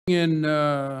In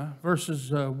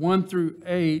verses 1 through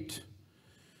 8,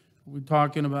 we're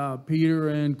talking about Peter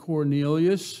and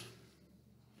Cornelius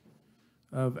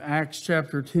of Acts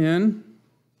chapter 10.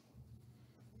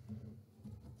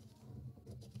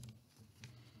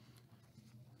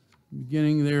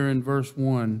 Beginning there in verse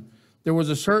 1. There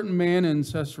was a certain man in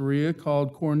Caesarea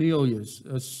called Cornelius,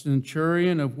 a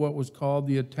centurion of what was called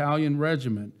the Italian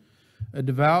regiment, a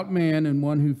devout man and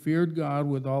one who feared God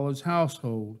with all his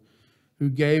household, who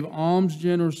gave alms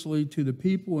generously to the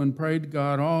people and prayed to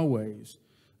God always.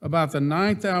 About the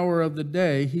 9th hour of the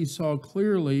day, he saw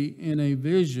clearly in a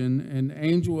vision an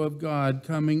angel of God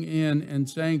coming in and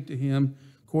saying to him,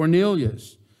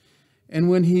 Cornelius. And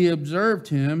when he observed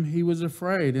him, he was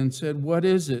afraid and said, What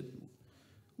is it,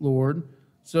 Lord?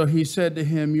 So he said to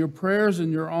him, Your prayers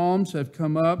and your alms have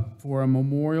come up for a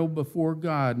memorial before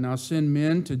God. Now send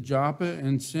men to Joppa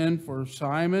and send for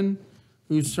Simon,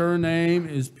 whose surname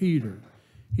is Peter.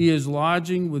 He is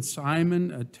lodging with Simon,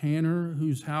 a tanner,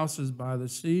 whose house is by the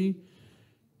sea.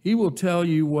 He will tell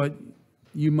you what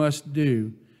you must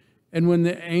do. And when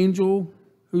the angel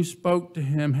who spoke to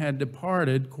him had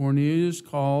departed, Cornelius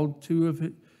called two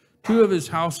of his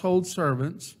household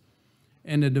servants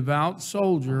and a devout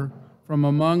soldier from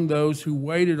among those who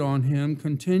waited on him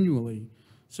continually.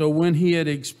 So when he had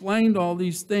explained all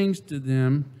these things to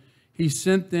them, he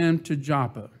sent them to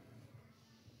Joppa.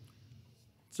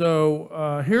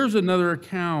 So here's another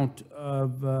account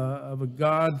of a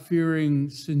God-fearing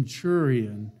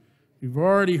centurion. We've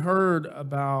already heard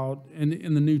about,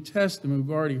 in the New Testament,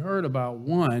 we've already heard about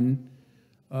one.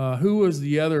 Who was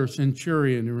the other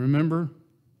centurion? You remember?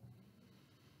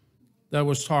 That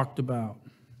was talked about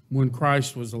when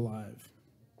Christ was alive.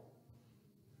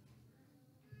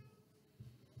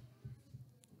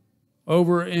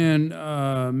 Over in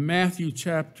Matthew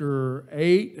chapter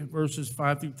 8, verses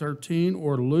 5 through 13,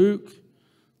 or Luke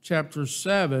chapter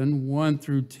 7, 1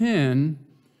 through 10,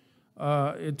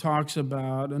 it talks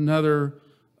about another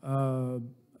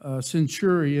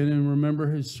centurion. And remember,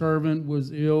 his servant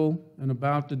was ill and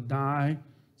about to die.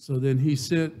 So then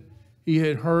he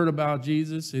had heard about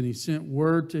Jesus, and he sent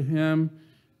word to him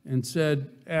and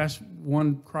asked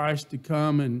one Christ to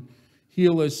come and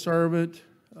heal his servant.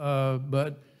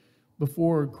 But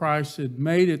before Christ had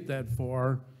made it that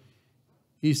far,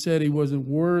 he said he wasn't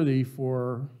worthy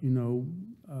for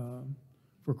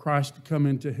Christ to come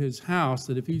into his house,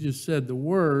 that if he just said the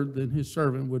word, then his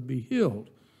servant would be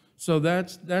healed. So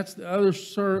that's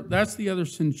the other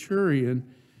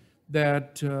centurion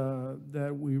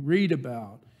that we read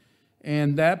about.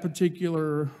 And that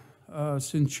particular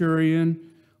centurion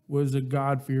was a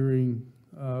God-fearing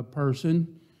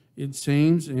person, it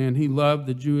seems, and he loved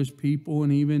the Jewish people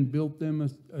and even built them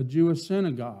a Jewish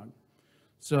synagogue.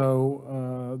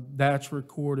 So that's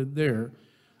recorded there.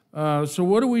 So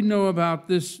what do we know about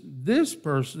this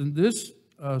person, this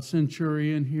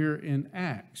centurion here in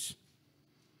Acts?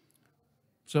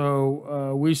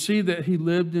 So we see that he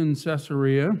lived in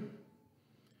Caesarea,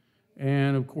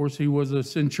 and of course he was a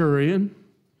centurion,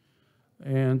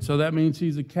 and so that means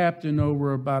he's a captain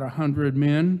over about 100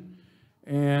 men.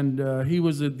 And he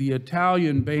was at the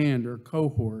Italian band or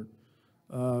cohort.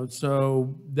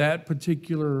 So that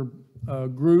particular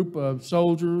group of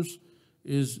soldiers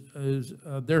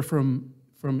they're from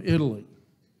Italy.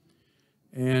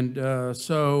 And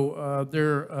so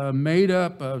they're made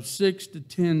up of 6 to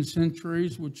 10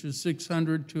 centuries, which is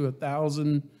 600 to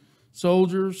 1,000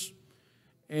 soldiers.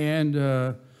 And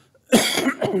and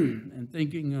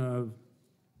thinking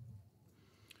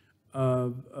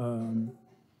of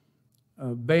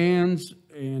bands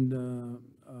and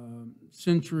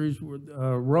centuries,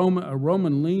 a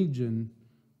Roman legion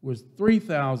was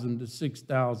 3,000 to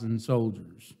 6,000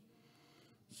 soldiers.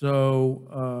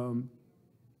 So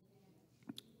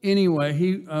anyway,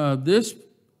 this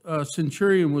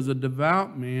centurion was a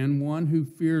devout man, one who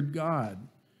feared God.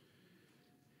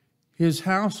 His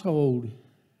household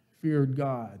feared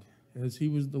God, as he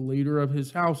was the leader of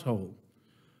his household.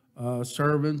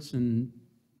 Servants and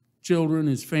children,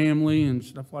 his family, and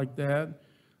stuff like that.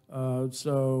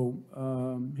 So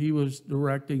he was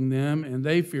directing them, and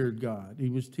they feared God.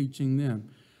 He was teaching them.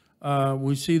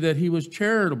 We see that he was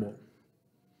charitable.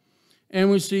 And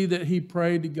we see that he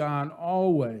prayed to God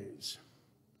always.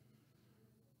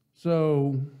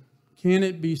 So can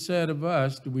it be said of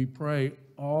us, do we pray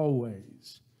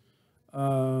always?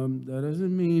 That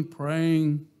doesn't mean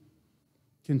praying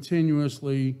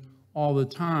continuously all the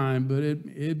time, but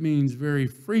it means very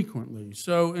frequently.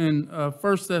 So in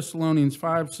 1 Thessalonians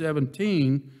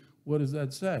 5:17, what does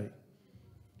that say?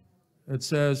 It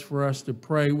says for us to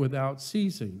pray without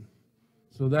ceasing.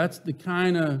 So that's the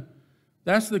kind of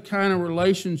That's the kind of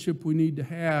relationship we need to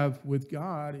have with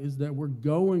God, is that we're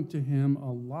going to him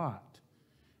a lot.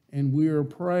 And we are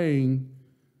praying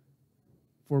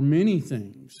for many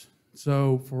things.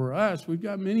 So for us, we've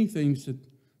got many things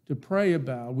to pray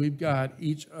about. We've got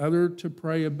each other to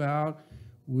pray about.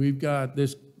 We've got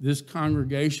this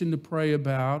congregation to pray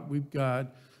about.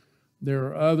 There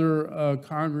are other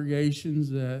congregations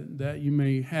that you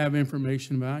may have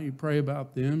information about. You pray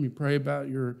about them. You pray about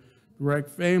your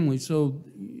direct family. So,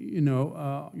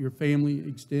 your family,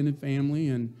 extended family,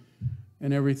 and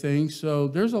everything. So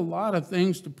there's a lot of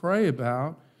things to pray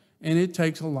about, and it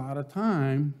takes a lot of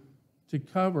time to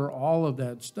cover all of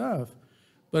that stuff.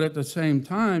 But at the same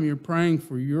time, you're praying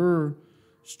for your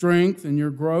strength and your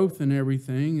growth and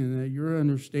everything, and that you're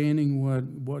understanding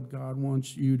what God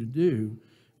wants you to do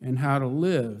and how to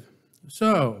live.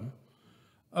 So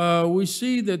we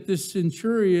see that this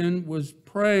centurion was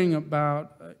praying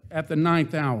about at the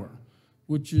 9th hour,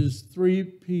 which is 3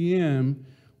 p.m.,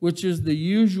 which is the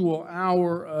usual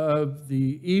hour of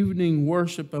the evening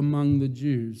worship among the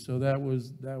Jews. So that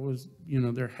was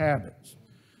their habits.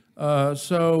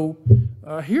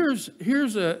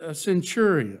 Here's a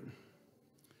centurion.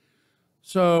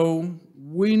 So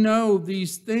we know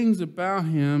these things about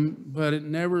him, but it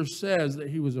never says that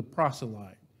he was a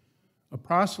proselyte. A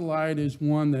proselyte is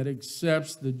one that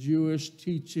accepts the Jewish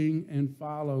teaching and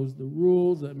follows the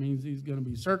rules. That means he's going to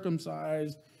be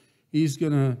circumcised. He's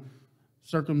going to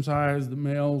circumcise the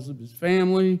males of his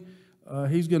family.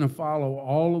 He's going to follow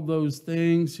all of those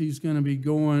things. He's going to be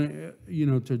going,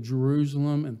 to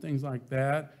Jerusalem and things like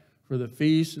that for the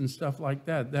feasts and stuff like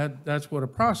that. That's what a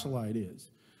proselyte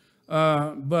is.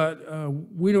 But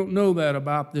we don't know that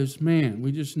about this man.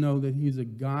 We just know that he's a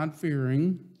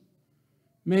God-fearing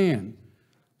man.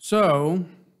 So,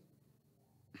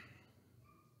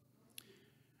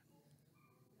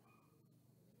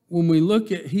 when we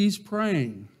look at, he's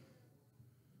praying.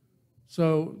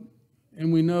 So,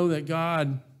 and we know that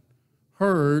God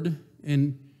heard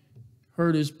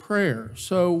his prayer.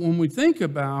 So when we think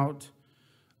about,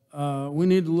 we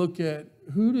need to look at,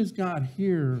 who does God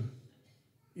hear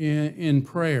in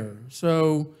prayer?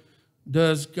 So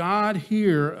does God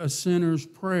hear a sinner's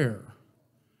prayer?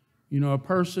 A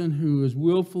person who is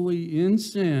willfully in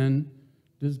sin,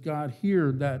 does God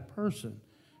hear that person?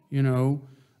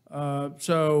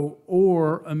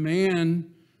 Or a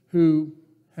man who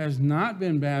has not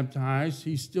been baptized,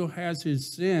 he still has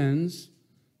his sins,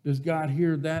 does God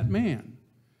hear that man?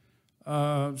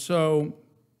 So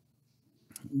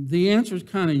the answer is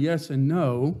kind of yes and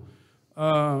no.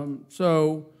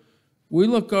 So we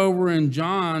look over in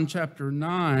John chapter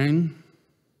 9,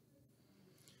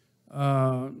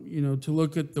 to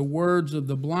look at the words of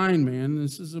the blind man.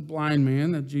 This is a blind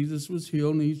man that Jesus was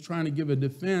healed, and he's trying to give a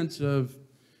defense of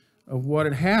what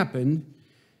had happened.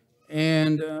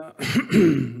 And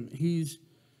he's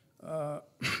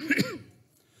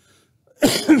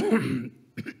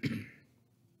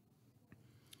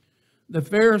the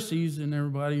Pharisees and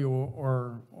everybody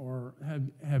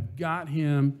have got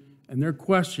him, and they're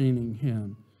questioning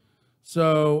him.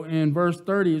 So in verse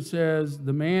 30 it says,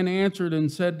 the man answered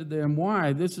and said to them,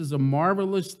 why? This is a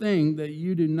marvelous thing that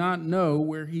you do not know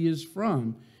where he is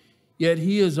from, yet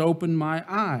he has opened my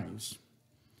eyes.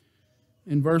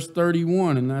 In verse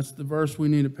 31, and that's the verse we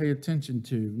need to pay attention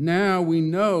to. Now we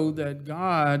know that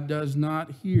God does not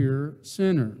hear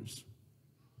sinners.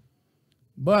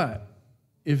 But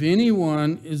if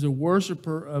anyone is a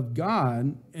worshiper of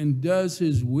God and does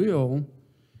his will,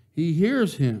 he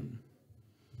hears him.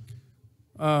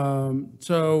 In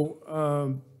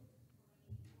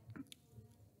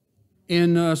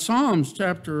Psalms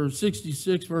chapter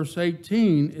 66, verse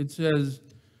 18, it says,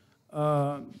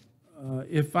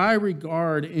 if I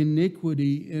regard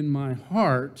iniquity in my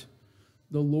heart,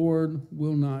 the Lord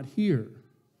will not hear.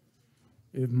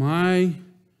 If my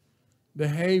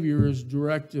behavior is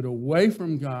directed away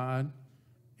from God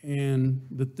and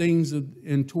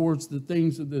towards the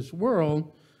things of this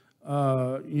world,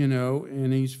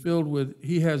 and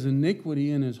he has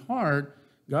iniquity in his heart,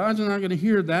 God's not going to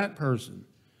hear that person.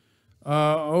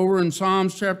 Over in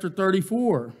Psalms chapter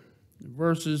 34,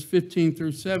 verses 15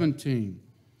 through 17,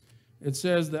 it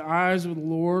says, the eyes of the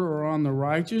Lord are on the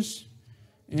righteous,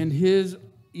 and his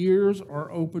ears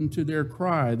are open to their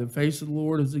cry. The face of the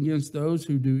Lord is against those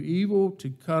who do evil, to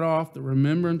cut off the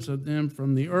remembrance of them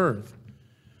from the earth.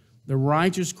 The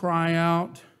righteous cry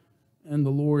out, and the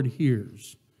Lord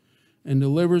hears, and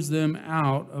delivers them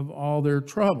out of all their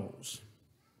troubles.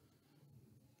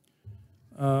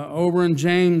 Over in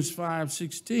James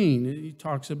 5:16, he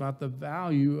talks about the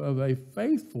value of a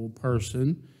faithful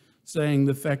person. It saying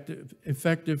the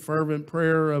effective fervent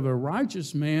prayer of a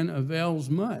righteous man avails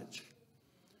much.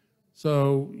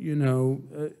 So,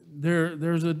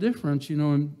 there's a difference,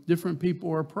 and different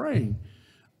people are praying.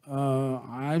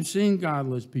 I've seen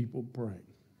godless people pray.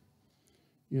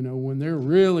 When they're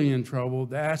really in trouble,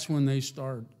 that's when they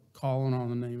start calling on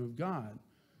the name of God.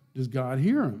 Does God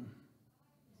hear them?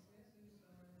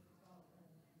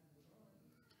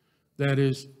 That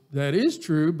is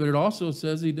true, but it also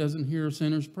says he doesn't hear a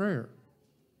sinner's prayer.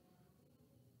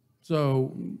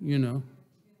 So,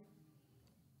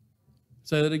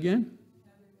 say that again.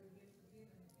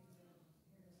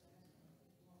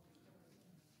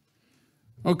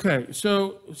 Okay,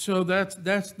 so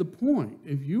that's the point.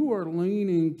 If you are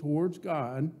leaning towards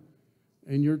God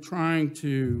and you're trying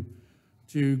to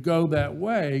go that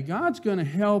way, God's going to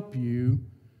help you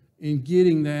in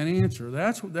getting that answer.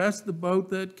 That's the boat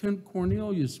that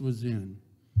Cornelius was in.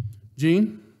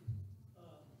 Gene?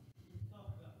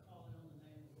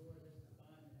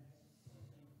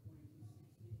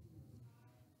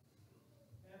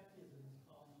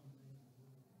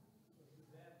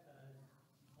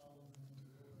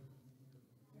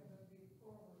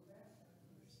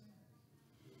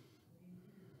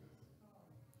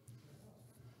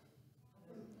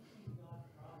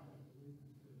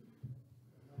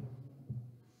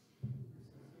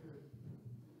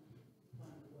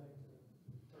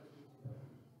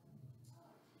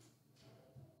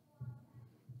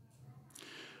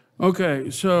 Okay,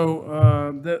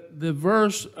 so the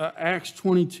verse Acts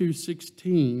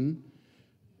 22:16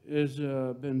 has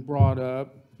been brought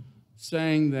up,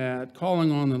 saying that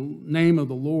calling on the name of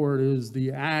the Lord is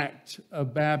the act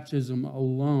of baptism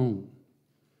alone.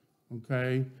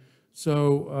 Okay,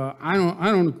 so I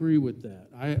don't agree with that.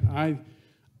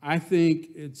 I think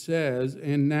it says,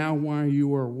 "And now while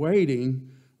you are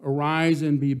waiting, arise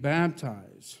and be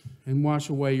baptized, and wash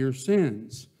away your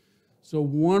sins." So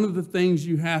one of the things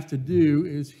you have to do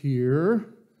is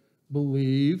hear,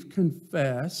 believe,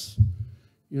 confess.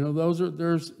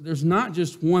 There's not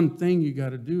just one thing you got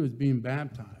to do is being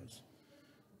baptized.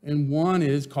 And one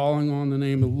is calling on the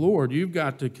name of the Lord. You've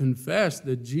got to confess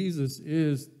that Jesus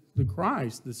is the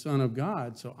Christ, the Son of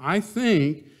God. So I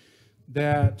think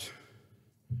that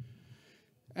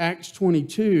Acts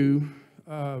 22,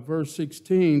 verse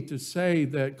 16, to say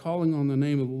that calling on the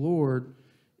name of the Lord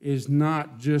is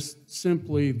not just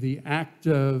simply the act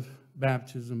of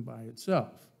baptism by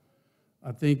itself.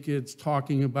 I think it's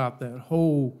talking about that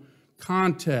whole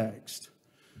context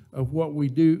of what we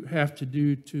do have to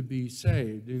do to be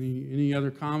saved. Any other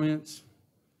comments?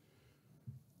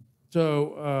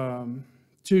 So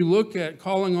to look at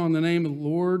calling on the name of the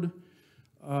Lord,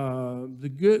 the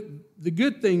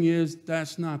good thing is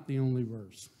that's not the only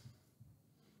verse.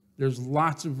 There's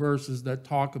lots of verses that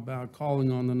talk about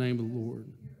calling on the name of the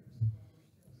Lord.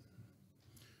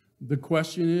 The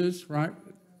question is, right?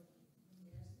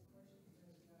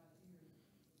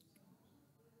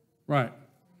 Right.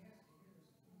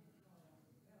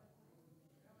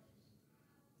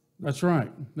 That's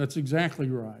right. That's exactly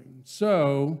right.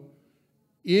 So,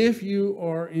 if you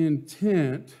are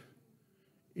intent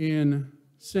in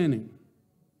sinning,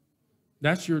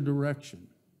 that's your direction.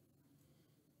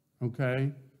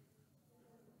 Okay?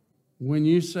 When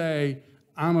you say,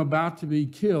 I'm about to be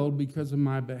killed because of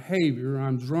my behavior,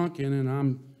 I'm drunken and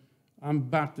I'm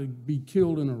about to be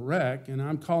killed in a wreck, and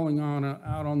I'm calling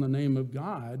out on the name of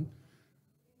God,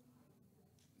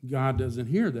 God doesn't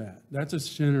hear that. That's a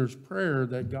sinner's prayer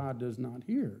that God does not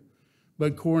hear.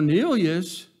 But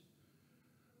Cornelius,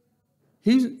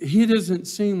 he doesn't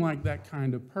seem like that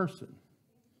kind of person.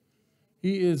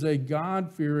 He is a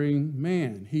God-fearing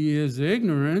man. He is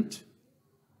ignorant.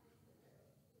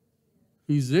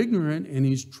 He's ignorant, and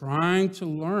he's trying to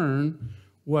learn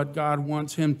what God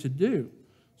wants him to do.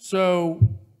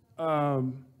 So,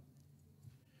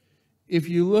 if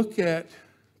you look at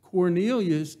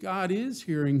Cornelius, God is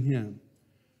hearing him.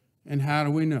 And how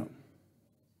do we know?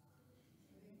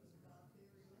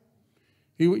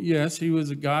 He was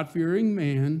a God-fearing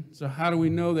man. So how do we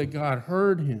know that God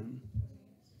heard him?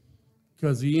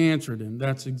 Because he answered him.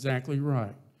 That's exactly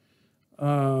right.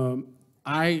 I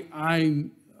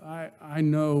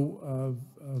know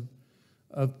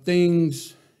of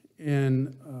things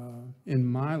in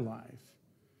my life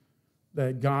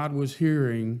that God was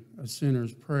hearing a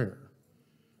sinner's prayer.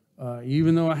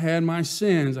 Even though I had my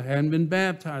sins, I hadn't been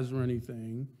baptized or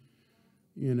anything,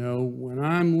 when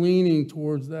I'm leaning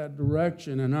towards that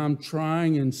direction and I'm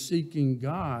trying and seeking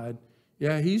God,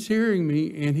 yeah, he's hearing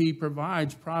me, and he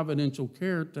provides providential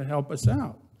care to help us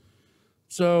out.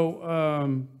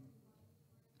 So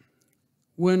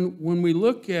when we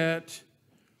look at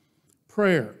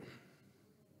prayer,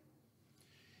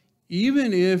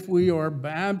 even if we are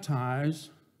baptized,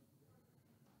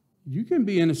 you can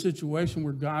be in a situation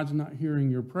where God's not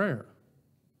hearing your prayer.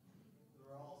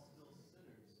 They're all still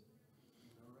sinners.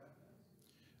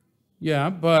 Yeah,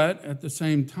 but at the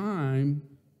same time,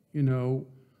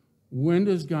 when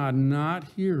does God not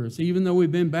hear us? Even though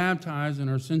we've been baptized and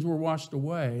our sins were washed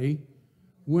away,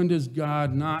 when does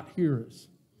God not hear us?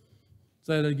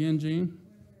 Say that again, Gene.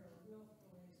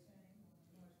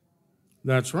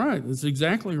 That's right. That's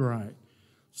exactly right.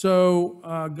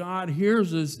 So God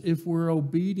hears us if we're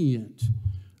obedient.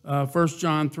 1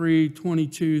 John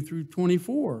 3:22 through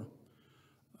 24.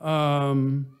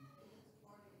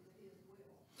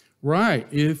 Right,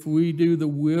 if we do the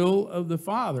will of the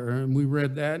Father. And we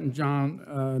read that in John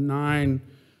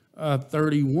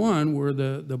 9:31, where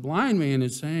the blind man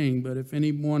is saying, but if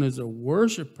anyone is a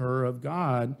worshiper of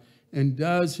God and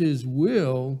does his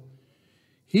will,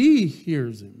 he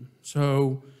hears him.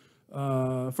 So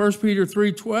 1 Peter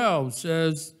 3:12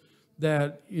 says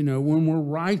that, when we're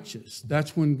righteous,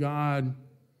 that's when God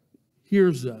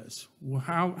hears us. Well,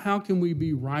 how can we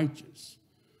be righteous?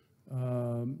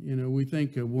 We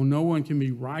think, no one can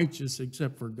be righteous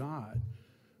except for God.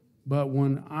 But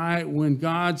when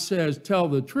God says, tell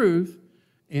the truth,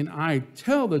 and I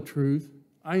tell the truth,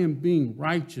 I am being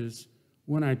righteous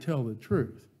when I tell the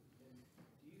truth.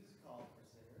 Jesus called for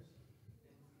sinners.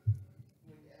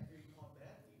 And after he called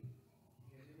Matthew, he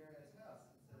had dinner at his house.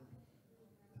 It says,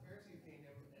 the Pharisees came to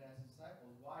him and asked his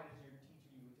disciples, why does your teacher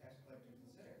eat with tax collectors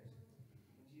and sinners?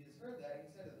 When Jesus heard that, he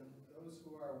said to them, those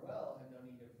who are well have no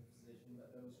need of a physician,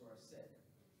 but those who are sick.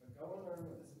 But go and learn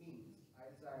what this means. I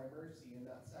desire mercy and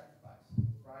not sacrifice.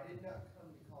 For I did not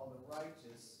come to call the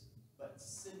righteous, but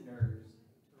sinners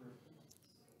to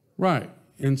repentance. Right.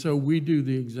 And so we do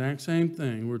the exact same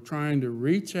thing. We're trying to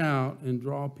reach out and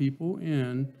draw people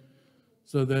in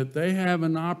so that they have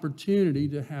an opportunity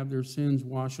to have their sins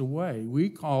washed away. We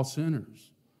call sinners,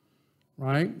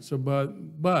 right? So, but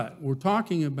we're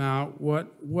talking about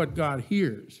what God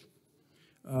hears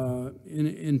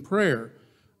in prayer.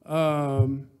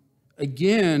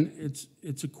 Again,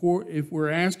 if we're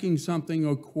asking something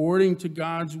according to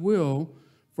God's will,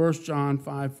 1 John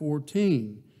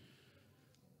 5:14.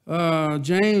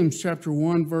 James chapter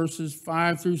 1 verses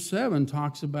 5 through 7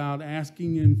 talks about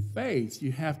asking in faith.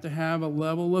 You have to have a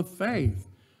level of faith.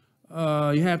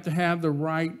 You have to have the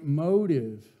right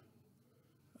motive.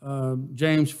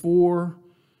 James 4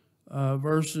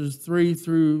 verses 3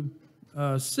 through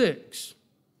 6.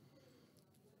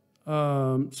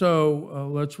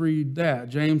 Let's read that.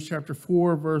 James chapter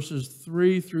 4 verses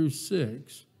 3 through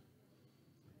 6.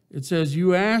 It says,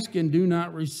 you ask and do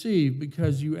not receive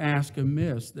because you ask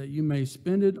amiss, that you may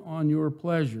spend it on your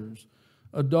pleasures.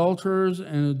 Adulterers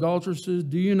and adulteresses,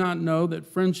 do you not know that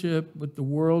friendship with the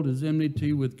world is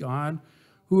enmity with God?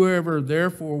 Whoever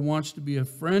therefore wants to be a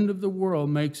friend of the world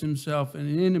makes himself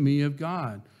an enemy of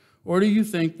God. Or do you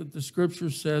think that the Scripture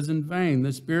says in vain,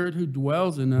 the Spirit who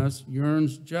dwells in us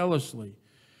yearns jealously?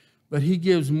 But he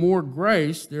gives more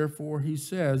grace, therefore he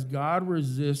says, God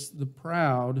resists the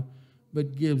proud,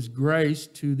 but gives grace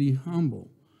to the humble.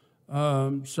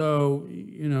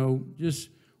 Just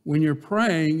when you're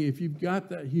praying, if you've got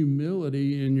that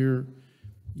humility and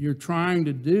you're trying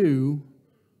to do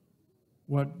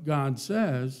what God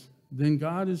says, then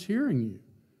God is hearing you.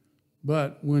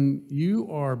 But when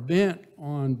you are bent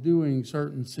on doing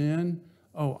certain sin,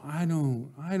 I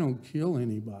don't kill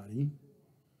anybody.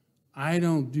 I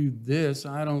don't do this,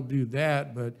 I don't do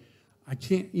that, but I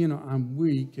can't, I'm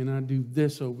weak and I do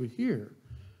this over here.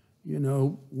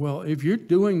 Well, if you're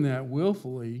doing that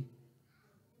willfully,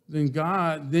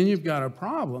 then you've got a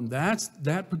problem.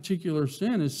 That particular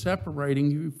sin is separating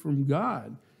you from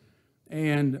God.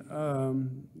 And,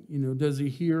 does he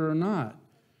hear or not?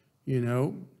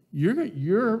 Your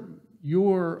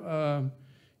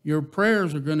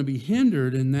prayers are going to be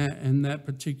hindered in that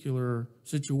particular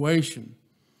situation.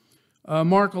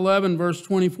 Mark 11, verse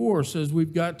 24 says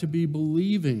we've got to be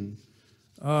believing.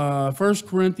 1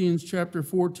 Corinthians chapter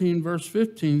 14, verse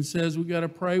 15 says we've got to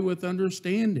pray with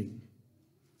understanding.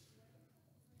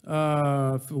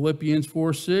 Philippians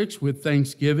 4:6 with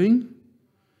thanksgiving.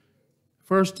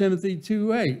 1 Timothy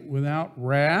 2:8 without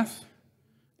wrath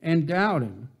and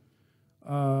doubting.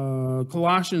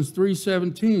 Colossians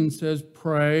 3:17 says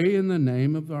pray in the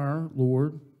name of our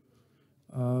Lord.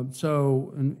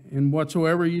 And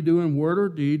whatsoever you do in word or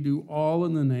deed, do all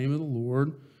in the name of the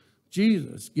Lord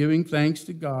Jesus, giving thanks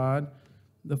to God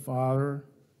the Father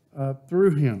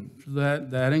through him. So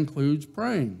that includes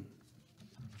praying.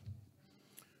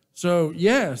 So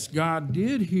yes, God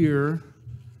did hear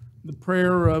the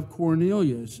prayer of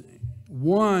Cornelius,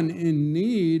 one in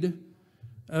need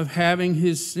of having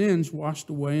his sins washed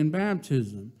away in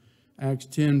baptism. Acts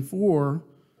 10:4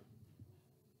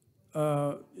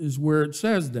 is where it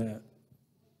says that.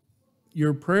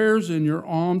 Your prayers and your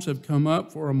alms have come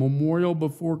up for a memorial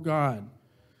before God.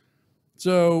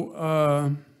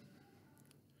 So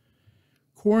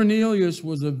Cornelius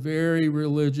was a very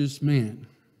religious man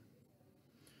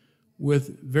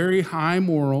with very high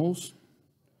morals,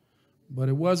 but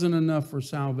it wasn't enough for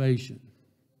salvation.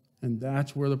 And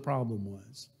that's where the problem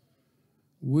was.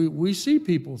 We see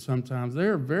people sometimes,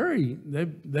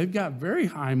 they've got very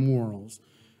high morals,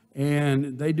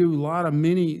 and they do a lot of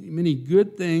many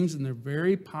good things, and they're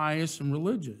very pious and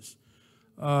religious.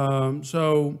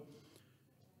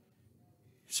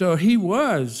 So he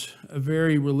was a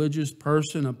very religious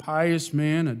person, a pious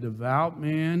man, a devout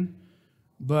man,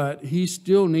 but he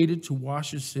still needed to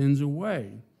wash his sins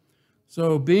away.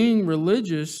 So being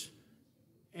religious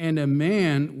and a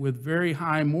man with very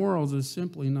high morals is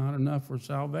simply not enough for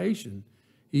salvation.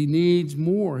 He needs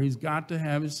more. He's got to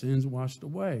have his sins washed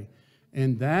away.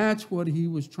 And that's what he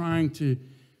was trying to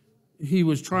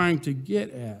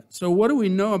get at. So what do we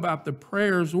know about the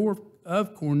prayers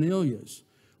of Cornelius?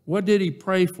 What did he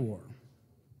pray for?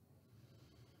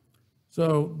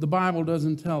 So the Bible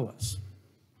doesn't tell us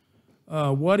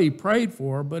what he prayed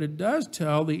for, but it does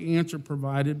tell the answer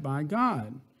provided by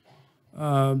God.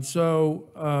 It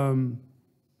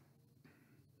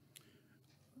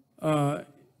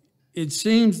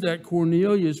seems that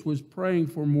Cornelius was praying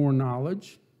for more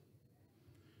knowledge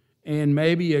and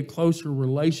maybe a closer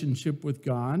relationship with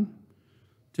God,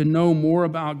 to know more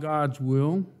about God's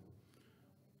will.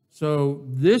 So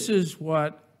this is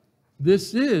what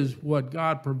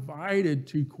God provided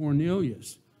to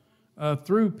Cornelius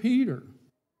through Peter.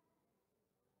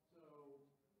 So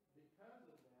because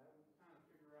of that, we kind of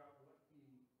figure out what he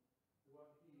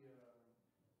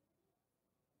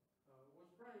was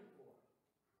praying for.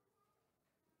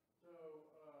 So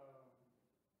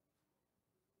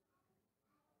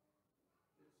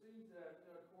it seems that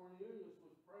Cornelius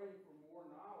was praying for more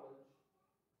knowledge,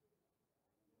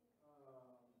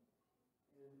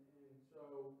 and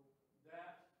so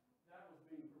that was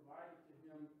being provided to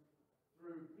him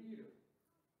through Peter.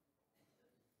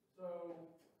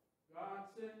 So God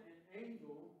sent an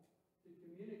angel to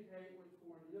communicate with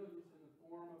Cornelius in the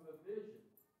form of a vision.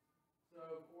 So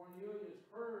Cornelius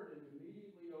heard and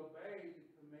immediately obeyed the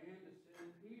command to send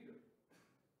Peter.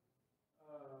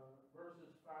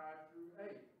 Verses 5 through 8.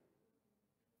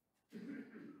 It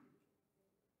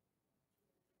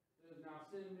says, now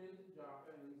send men to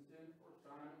Joppa and send for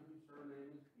Simon, whose surname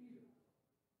is Peter.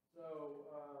 So,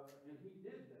 and he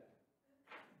did that.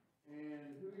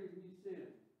 And who did he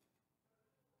send?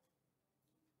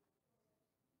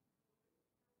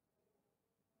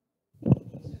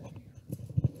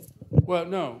 Well,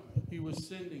 no, he was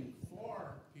sending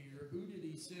for Peter. Who did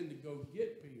he send to go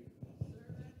get Peter?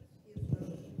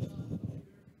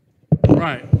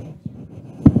 Right.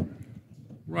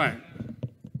 Right.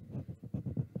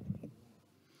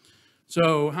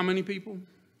 So how many people?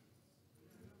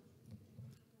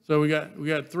 So we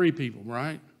got 3 people,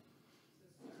 right?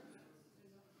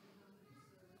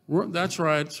 That's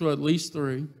right. So at least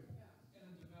 3.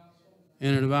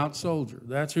 And a devout soldier.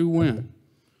 That's who went.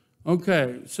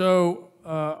 Okay. So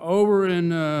over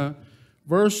in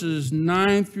verses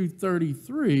 9 through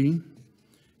 33,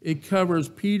 it covers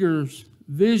Peter's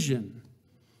vision.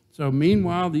 So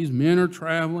meanwhile, these men are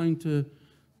traveling to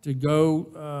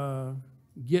go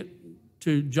get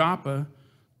to Joppa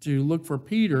to look for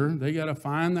Peter. They got to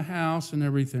find the house and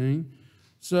everything.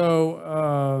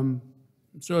 So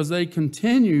as they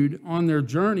continued on their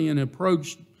journey and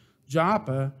approached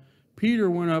Joppa, Peter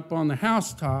went up on the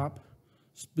housetop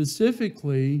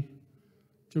specifically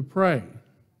to pray.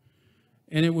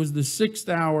 And it was the 6th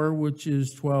hour, which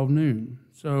is 12 noon.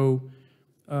 So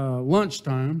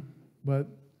lunchtime, but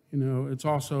it's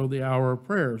also the hour of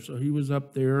prayer. So he was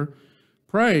up there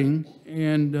praying,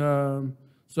 and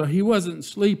so he wasn't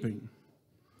sleeping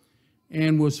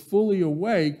and was fully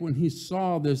awake when he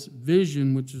saw this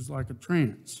vision, which is like a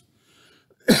trance.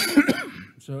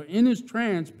 So in his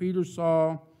trance, Peter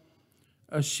saw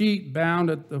a sheet bound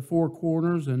at the 4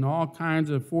 corners and all kinds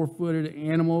of 4-footed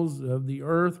animals of the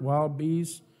earth, wild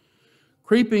beasts,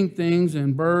 creeping things,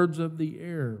 and birds of the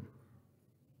air.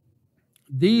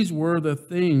 These were the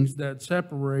things that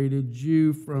separated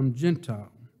Jew from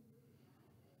Gentile.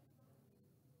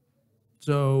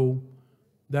 So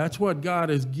that's what God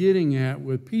is getting at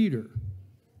with Peter.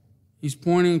 He's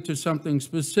pointing to something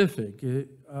specific.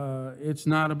 It's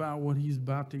not about what he's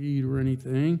about to eat or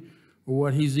anything, or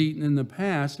what he's eaten in the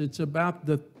past. It's about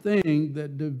the thing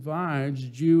that divides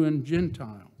Jew and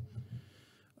Gentile.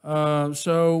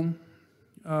 To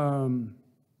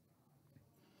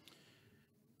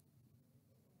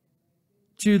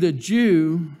the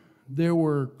Jew, there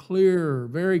were clear,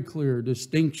 very clear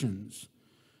distinctions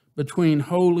between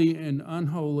holy and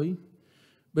unholy,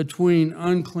 between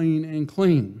unclean and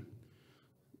clean.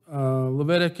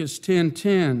 Leviticus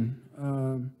 10:10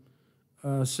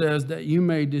 says that you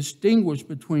may distinguish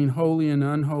between holy and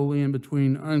unholy and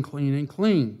between unclean and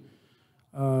clean.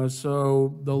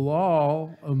 So the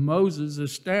law of Moses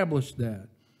established that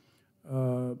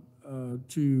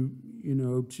to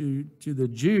the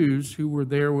Jews who were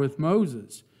there with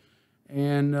Moses.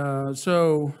 And the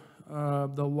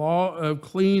law of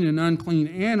clean and unclean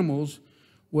animals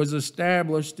was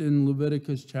established in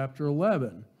Leviticus chapter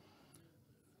 11.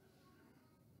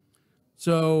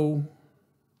 So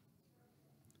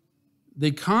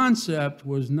the concept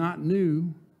was not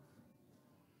new.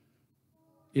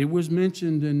 It was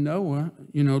mentioned in Noah,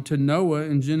 to Noah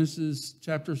in Genesis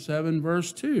chapter 7,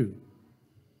 verse 2.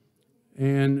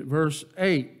 And verse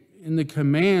 8, in the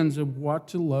commands of what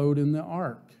to load in the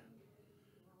ark.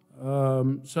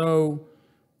 So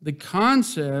the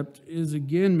concept is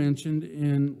again mentioned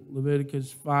in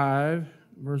Leviticus 5,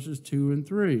 verses 2 and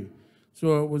 3.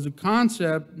 So it was a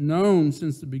concept known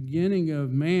since the beginning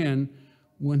of man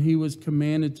when he was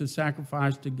commanded to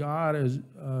sacrifice to God as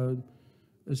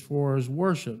far as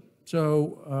worship.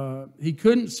 So he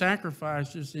couldn't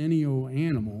sacrifice just any old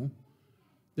animal.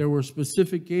 There were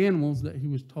specific animals that he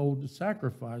was told to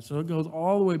sacrifice. So it goes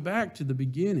all the way back to the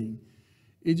beginning.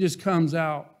 It just comes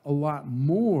out a lot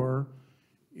more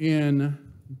in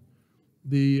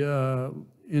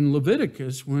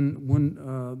Leviticus when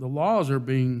the laws are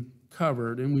being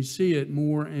covered, and we see it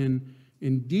more in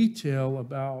detail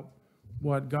about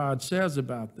what God says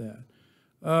about that.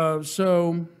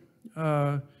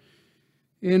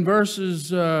 In verses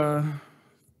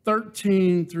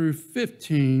 13 through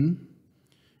 15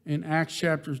 in Acts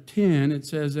chapter 10, it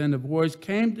says, "And a voice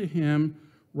came to him,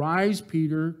 'Rise,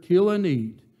 Peter, kill and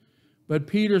eat.' But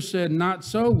Peter said, 'Not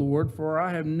so, Lord, for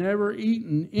I have never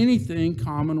eaten anything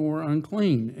common or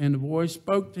unclean.' And the voice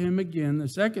spoke to him again the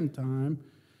second time,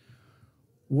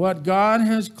 'What God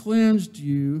has cleansed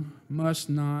you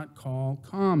must not call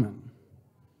common.'"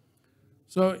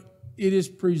 So it is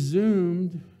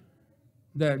presumed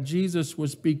that Jesus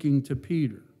was speaking to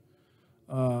Peter.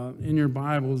 In your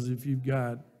Bibles, if you've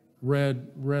got red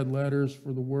letters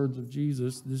for the words of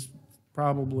Jesus, this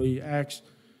probably Acts,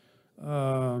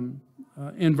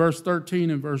 in verse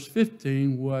 13 and verse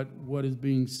 15, what is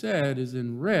being said is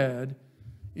in red,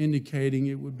 indicating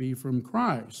it would be from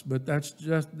Christ. But that's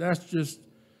just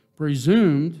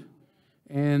presumed,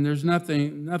 and there's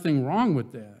nothing wrong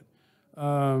with that.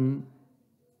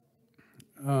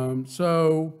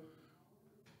 So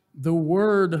the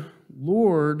word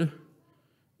Lord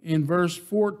in verse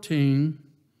 14,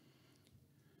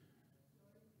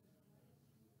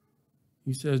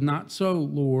 he says, "Not so,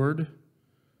 Lord."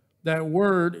 That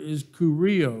word is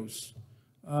kurios,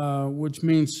 which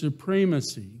means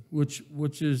supremacy,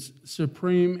 which is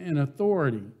supreme in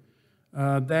authority.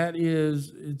 That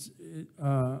is, it's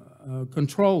a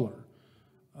controller.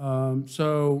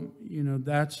 So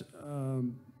that's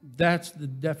the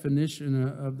definition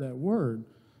of that word.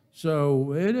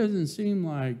 So it doesn't seem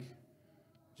like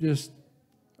just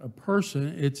a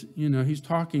person. It's, he's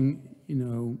talking,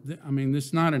 this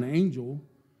is not an angel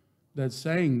that's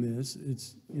saying this.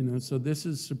 It's, so this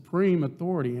is supreme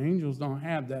authority. Angels don't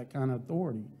have that kind of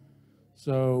authority.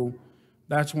 So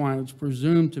that's why it's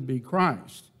presumed to be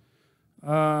Christ.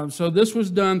 So this was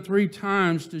done 3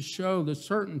 times to show the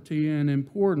certainty and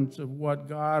importance of what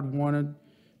God wanted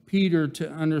Peter to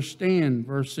understand,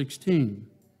 verse 16.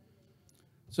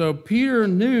 So Peter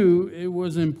knew it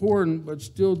was important, but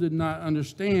still did not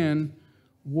understand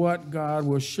what God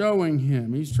was showing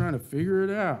him. He's trying to figure it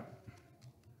out.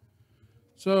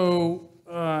 So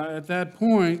at that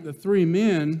point, the 3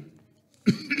 men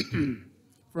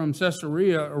from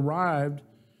Caesarea arrived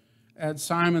at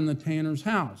Simon the tanner's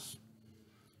house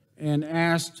and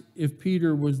asked if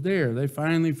Peter was there. They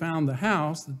finally found the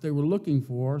house that they were looking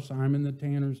for, Simon the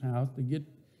tanner's house. To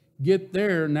get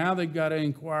there, now they've got to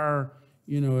inquire,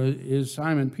 is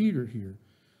Simon Peter here?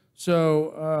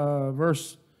 So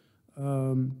verse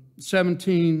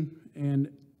 17 and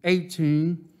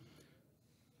 18.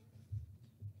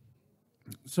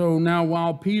 So now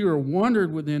while Peter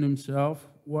wondered within himself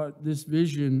what this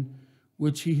vision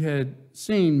which he had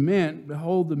seen meant,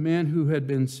 behold, the men who had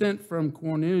been sent from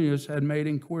Cornelius had made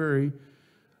inquiry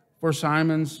for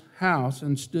Simon's house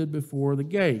and stood before the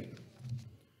gate.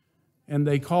 And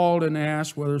they called and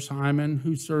asked whether Simon,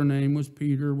 whose surname was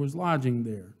Peter, was lodging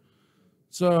there.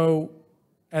 So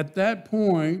at that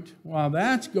point, while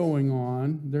that's going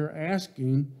on, they're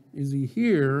asking, is he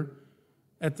here?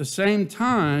 At the same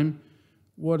time,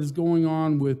 what is going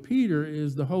on with Peter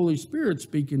is the Holy Spirit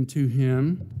speaking to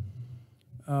him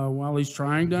while he's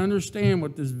trying to understand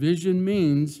what this vision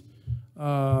means.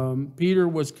 Peter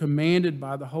was commanded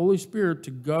by the Holy Spirit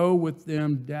to go with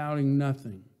them, doubting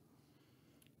nothing.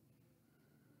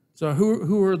 So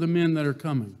who are the men that are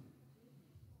coming?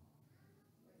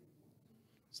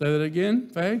 Say that again,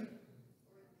 Faye?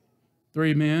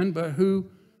 3 men, but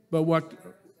what?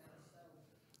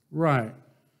 Right.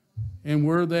 And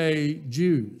were they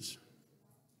Jews?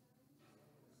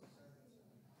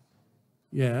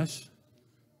 Yes.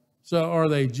 So are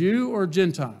they Jew or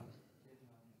Gentile?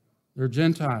 They're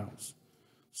Gentiles.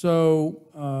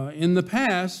 So in the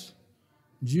past,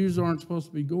 Jews aren't supposed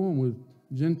to be going with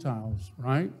Gentiles,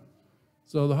 right?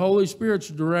 So the Holy Spirit's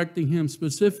directing him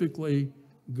specifically,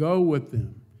 go with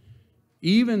them,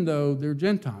 even though they're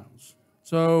Gentiles.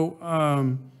 So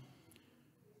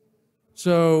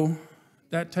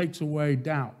that takes away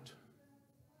doubt.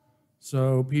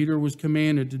 So Peter was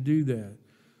commanded to do that.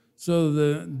 So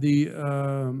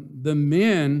the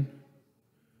men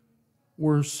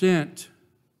were sent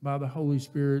by the Holy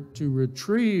Spirit to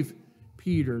retrieve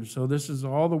Peter. So this is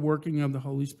all the working of the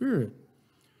Holy Spirit.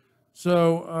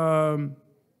 So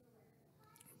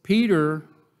Peter,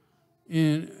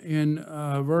 in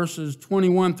verses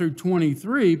 21 through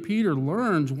 23, Peter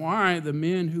learns why the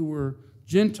men who were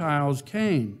Gentiles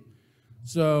came.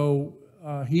 So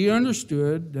he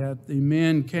understood that the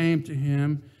men came to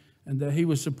him and that he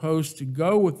was supposed to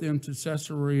go with them to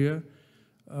Caesarea,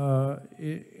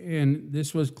 and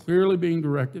this was clearly being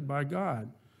directed by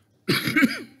God.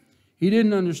 He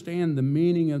didn't understand the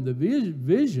meaning of the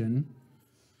vision,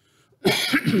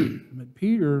 but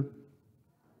Peter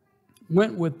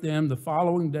went with them the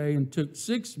following day and took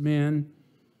 6 men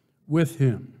with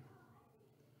him.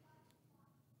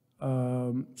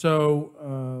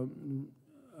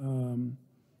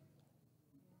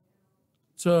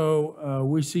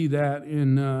 We see that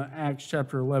in Acts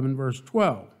chapter 11, verse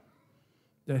 12,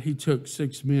 that he took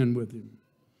 6 men with him.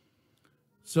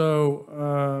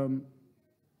 So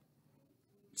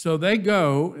they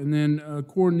go, and then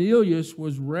Cornelius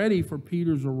was ready for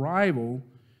Peter's arrival,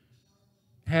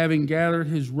 having gathered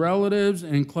his relatives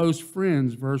and close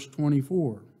friends, verse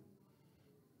 24.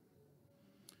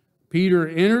 Peter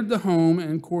entered the home,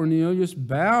 and Cornelius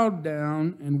bowed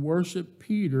down and worshiped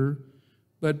Peter,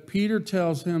 but Peter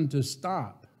tells him to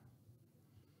stop.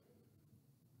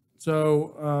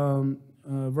 So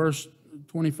verse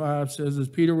 25 says, as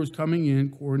Peter was coming in,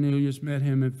 Cornelius met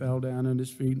him and fell down at his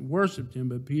feet and worshiped him.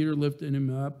 But Peter lifted him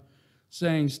up,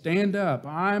 saying, stand up,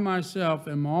 I myself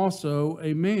am also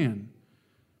a man.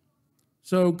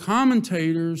 So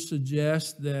commentators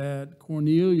suggest that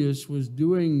Cornelius was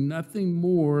doing nothing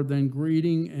more than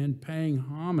greeting and paying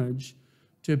homage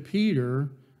to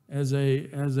Peter as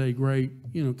a great,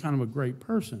 kind of a great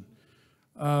person.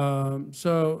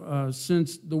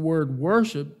 Since the word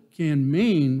worship can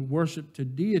mean worship to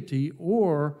deity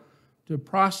or to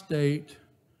prostrate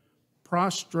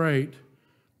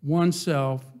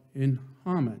oneself in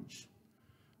homage.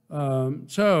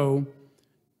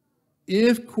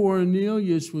 If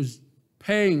Cornelius was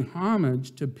paying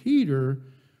homage to Peter,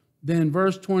 then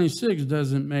verse 26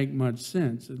 doesn't make much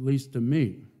sense, at least to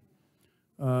me.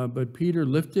 But Peter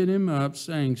lifted him up,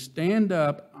 saying, stand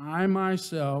up, I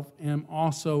myself am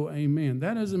also a man.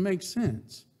 That doesn't make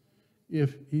sense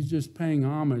if he's just paying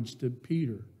homage to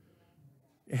Peter.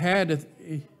 It had to...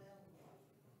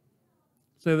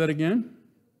 Say that again?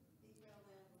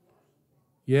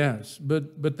 Yes,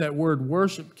 but that word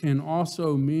worship can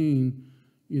also mean,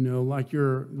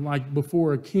 like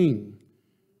before a king,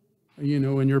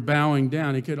 and you're bowing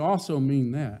down. It could also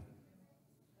mean that.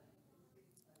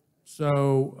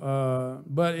 So,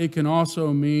 but it can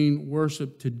also mean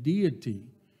worship to deity.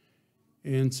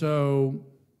 And so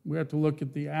we have to look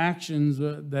at the actions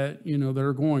that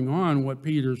are going on, what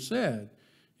Peter said.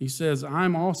 He says,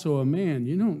 I'm also a man.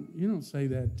 You don't say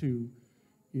that to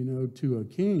a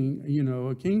king.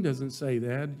 A king doesn't say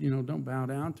that, don't bow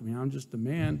down to me. I'm just a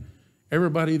man.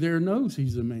 Everybody there knows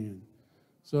he's a man.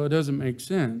 So it doesn't make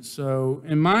sense. So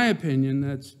in my opinion,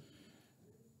 that's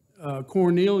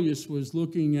Cornelius was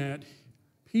looking at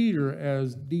Peter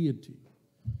as deity,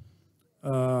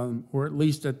 or at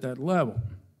least at that level.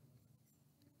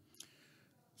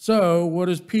 So what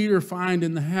does Peter find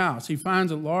in the house? He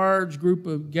finds a large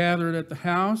group gathered at the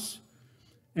house.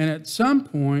 And at some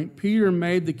point, Peter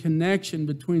made the connection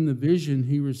between the vision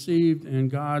he received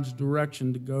and God's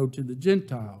direction to go to the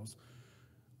Gentiles,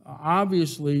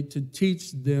 obviously to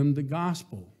teach them the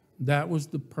gospel. That was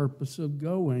the purpose of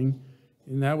going,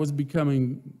 and that was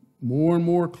becoming more and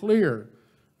more clear.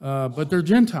 But they're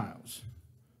Gentiles.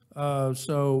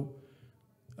 So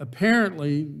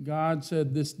apparently, God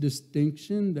said this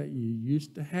distinction that you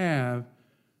used to have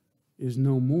is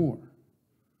no more.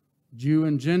 Jew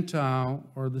and Gentile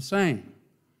are the same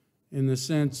in the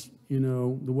sense,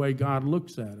 the way God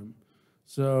looks at them.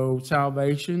 So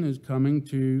salvation is coming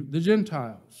to the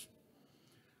Gentiles.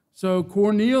 So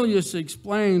Cornelius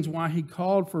explains why he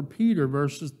called for Peter,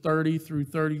 verses 30 through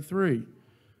 33.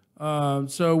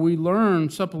 So we learn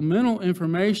supplemental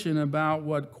information about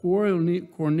what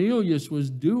Cornelius was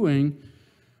doing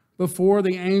before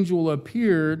the angel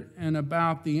appeared and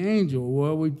about the angel.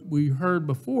 Well, we heard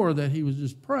before that he was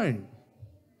just praying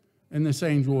and this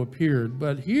angel appeared.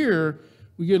 But here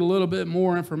we get a little bit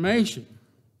more information.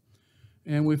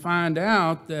 And we find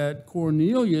out that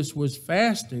Cornelius was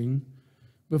fasting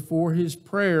before his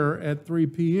prayer at 3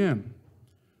 p.m.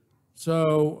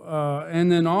 So,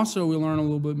 and then also we learn a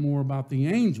little bit more about the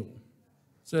angel. It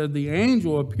said the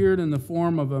angel appeared in the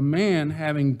form of a man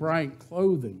having bright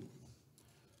clothing.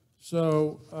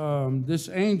 So this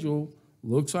angel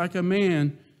looks like a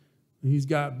man. He's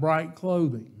got bright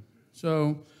clothing.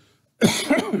 So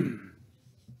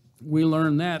we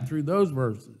learn that through those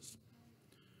verses.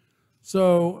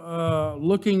 So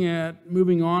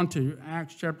moving on to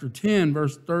Acts chapter 10,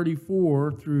 verse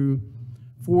 34 through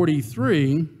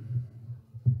 43,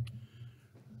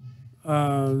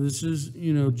 this is,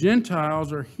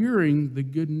 Gentiles are hearing the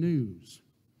good news.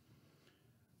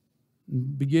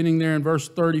 Beginning there in verse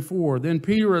 34, Then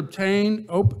Peter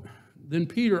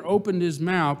opened his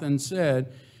mouth and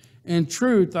said, In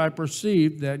truth I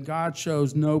perceive that God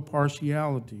shows no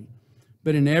partiality,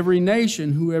 but in every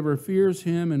nation whoever fears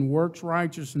him and works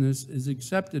righteousness is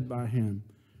accepted by him.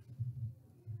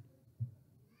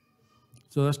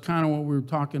 So that's kind of what we were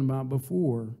talking about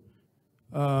before.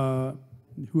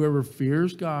 Whoever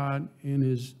fears God and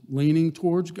is leaning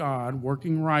towards God,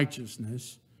 working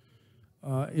righteousness,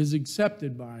 is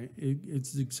accepted by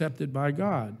it's accepted by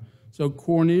God. So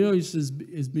Cornelius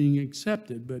is being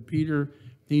accepted, but Peter,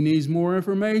 he needs more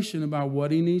information about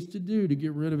what he needs to do to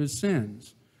get rid of his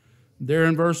sins. There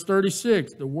in verse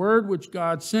 36, the word which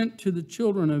God sent to the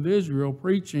children of Israel,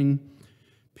 preaching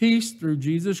peace through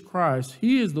Jesus Christ,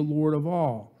 he is the Lord of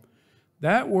all.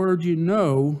 That word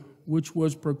which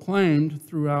was proclaimed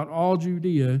throughout all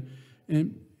Judea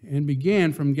and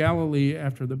began from Galilee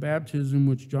after the baptism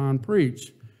which John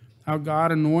preached, how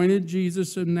God anointed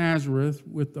Jesus of Nazareth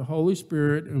with the Holy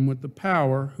Spirit and with the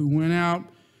power, who went out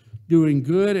doing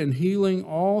good and healing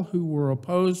all who were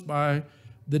opposed by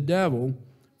the devil,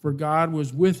 for God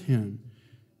was with him.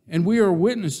 And we are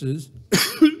witnesses,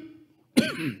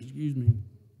 excuse me,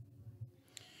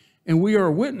 and we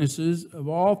are witnesses of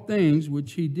all things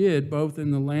which he did, both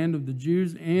in the land of the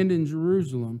Jews and in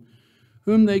Jerusalem,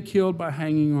 whom they killed by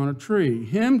hanging on a tree.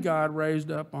 Him God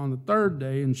raised up on the third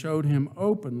day and showed him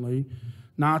openly,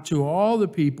 not to all the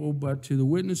people, but to the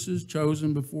witnesses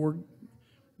chosen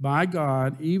by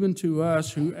God, even to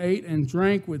us who ate and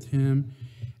drank with him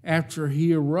after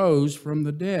he arose from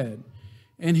the dead.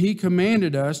 And he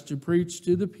commanded us to preach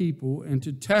to the people and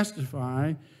to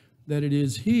testify that it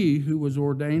is he who was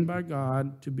ordained by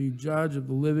God to be judge of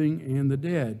the living and the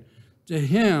dead. To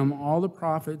him all the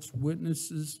prophets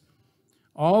witness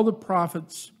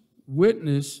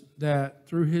that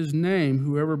through his name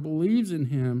whoever believes in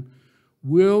him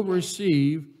will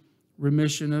receive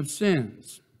remission of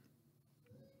sins.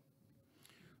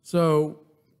 So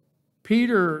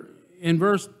Peter, in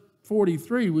verse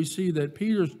 43, we see that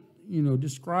Peter's,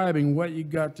 describing what you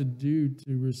got to do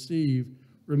to receive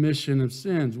remission of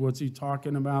sins. What's he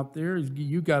talking about there?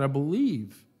 You got to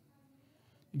believe.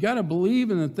 You got to believe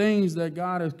in the things that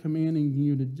God is commanding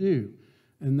you to do,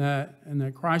 and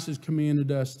that Christ has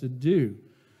commanded us to do.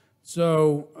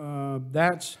 So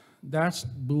that's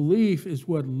belief is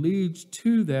what leads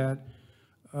to that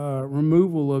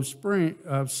removal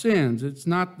of sins. It's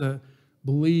not the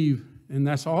believe and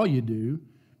that's all you do.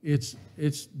 It's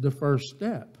the first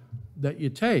step that you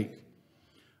take.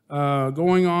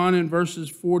 Going on in verses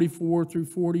 44 through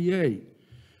 48.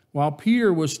 While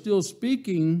Peter was still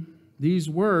speaking these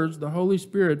words, the Holy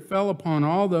Spirit fell upon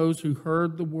all those who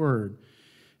heard the word.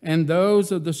 And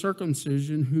those of the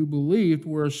circumcision who believed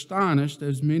were astonished,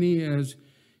 as many as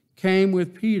came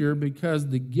with Peter, because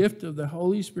the gift of the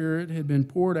Holy Spirit had been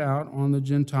poured out on the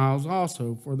Gentiles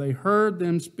also, for they heard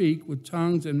them speak with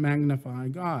tongues and magnify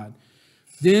God.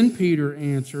 Then Peter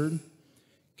answered,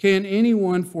 Can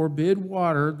anyone forbid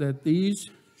water that these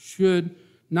should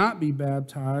not be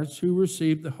baptized who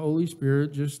received the Holy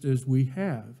Spirit just as we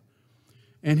have?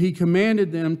 And he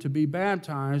commanded them to be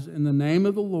baptized in the name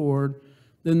of the Lord.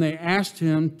 Then they asked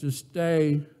him to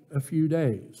stay a few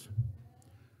days.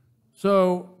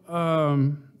 So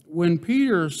when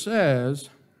Peter says,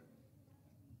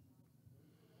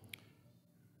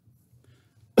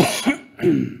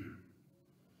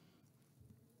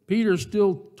 Peter's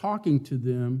still talking to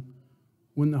them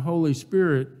when the Holy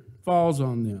Spirit falls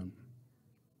on them.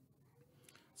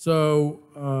 So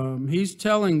he's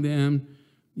telling them,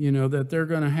 that they're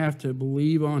going to have to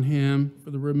believe on him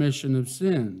for the remission of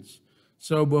sins.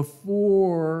 So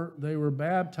before they were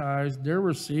baptized, they're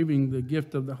receiving the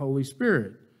gift of the Holy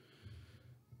Spirit.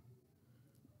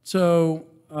 So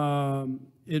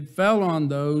it fell on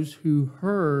those who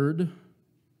heard.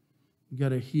 We got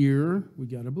to hear, we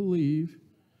got to believe.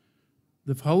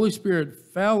 The Holy Spirit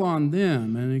fell on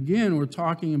them. And again, we're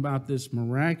talking about this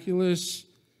miraculous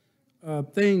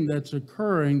thing that's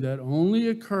occurring that only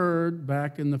occurred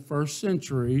back in the first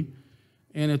century,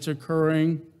 and it's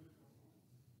occurring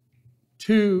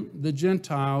to the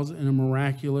Gentiles in a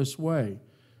miraculous way.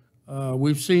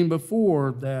 We've seen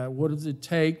before that what does it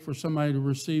take for somebody to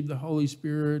receive the Holy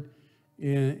Spirit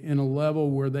in a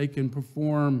level where they can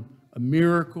perform a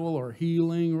miracle or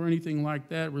healing or anything like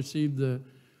that, receive the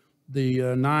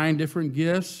 9 different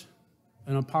gifts?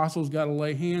 An apostle's got to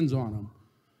lay hands on them.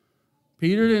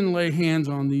 Peter didn't lay hands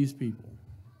on these people,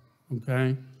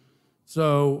 okay?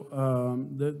 So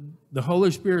the Holy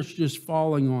Spirit's just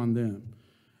falling on them.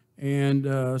 And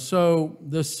so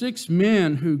the 6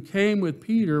 men who came with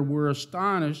Peter were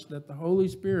astonished that the Holy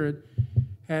Spirit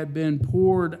had been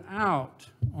poured out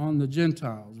on the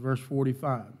Gentiles, verse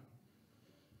 45.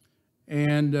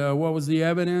 And what was the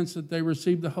evidence that they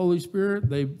received the Holy Spirit?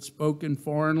 They spoke in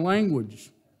foreign languages.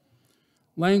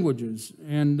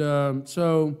 And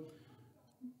so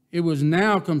it was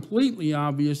now completely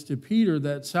obvious to Peter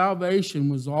that salvation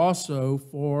was also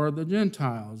for the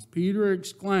Gentiles. Peter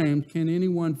exclaimed, "Can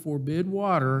anyone forbid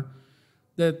water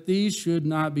that these should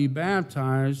not be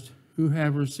baptized who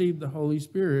have received the Holy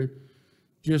Spirit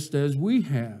just as we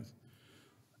have?"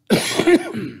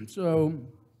 So,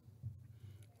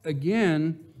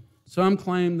 again, some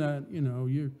claim that,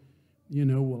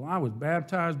 well, I was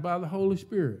baptized by the Holy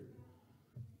Spirit.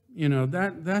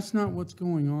 That's not what's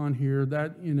going on here.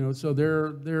 So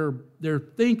their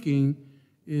thinking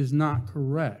is not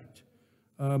correct.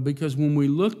 Because when we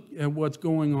look at what's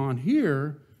going on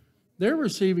here, they're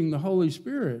receiving the Holy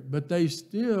Spirit, but they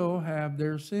still have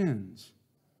their sins.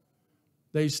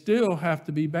 They still have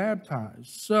to be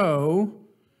baptized. So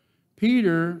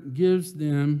Peter gives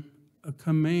them a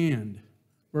command.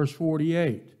 Verse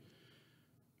 48.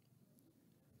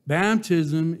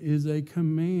 Baptism is a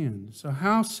command. So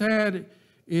how sad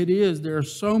it is there are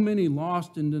so many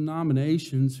lost in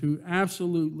denominations who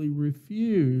absolutely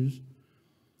refuse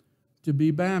to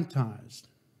be baptized.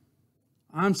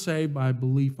 I'm saved by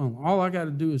belief only. All I got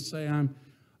to do is say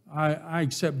I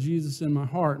accept Jesus in my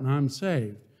heart and I'm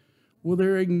saved. Well,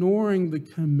 they're ignoring the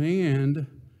command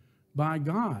by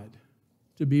God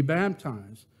to be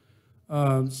baptized.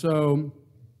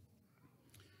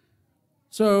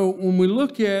 So when we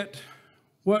look at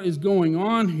what is going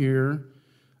on here,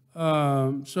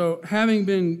 so having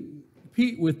been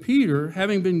with Peter,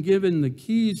 having been given the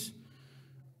keys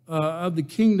of the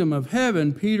kingdom of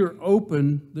heaven, Peter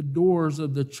opened the doors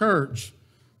of the church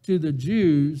to the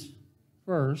Jews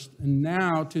first, and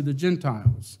now to the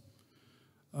Gentiles.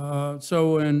 We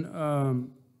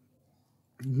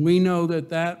know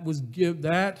that was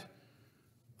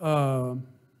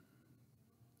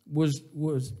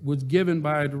given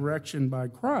by a direction by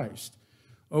Christ.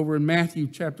 Over in Matthew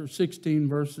chapter 16,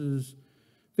 verses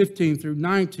 15 through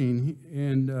 19,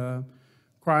 and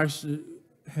Christ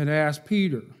had asked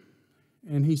Peter,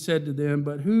 and he said to them,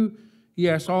 he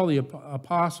asked all the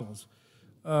apostles,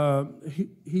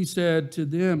 he said to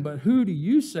them, "But who do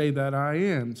you say that I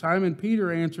am?" Simon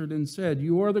Peter answered and said,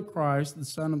 "You are the Christ, the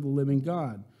Son of the living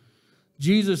God."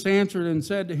 Jesus answered and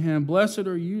said to him, "Blessed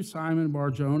are you, Simon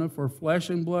Bar-Jonah, for flesh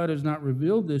and blood has not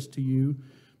revealed this to you,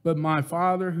 but my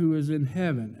Father who is in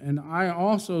heaven. And I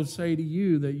also say to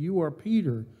you that you are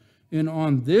Peter, and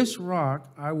on this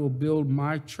rock I will build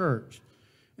my church,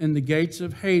 and the gates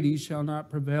of Hades shall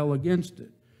not prevail against it.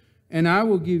 And I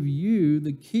will give you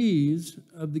the keys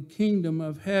of the kingdom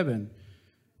of heaven.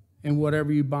 And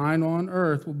whatever you bind on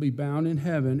earth will be bound in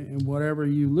heaven, and whatever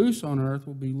you loose on earth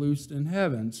will be loosed in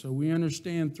heaven." So we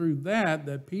understand through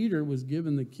that Peter was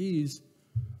given the keys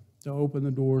to open the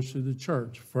doors to the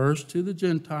church. First to the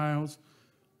Jews,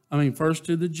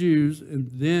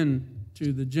 and then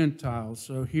to the Gentiles.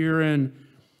 So here in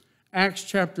Acts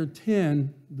chapter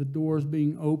 10, the doors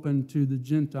being opened to the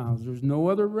Gentiles. There's no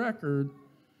other record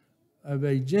of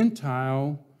a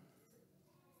Gentile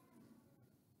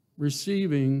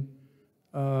receiving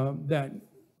that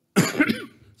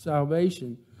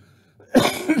salvation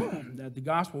that the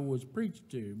gospel was preached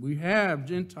to. We have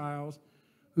Gentiles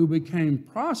who became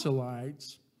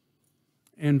proselytes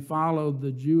and followed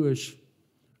the Jewish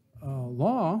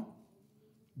law,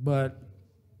 but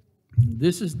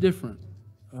this is different,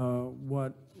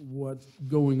 what's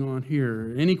going on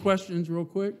here. Any questions real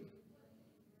quick?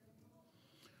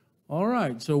 All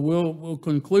right, so we'll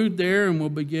conclude there, and we'll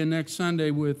begin next Sunday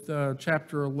with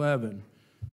chapter 11.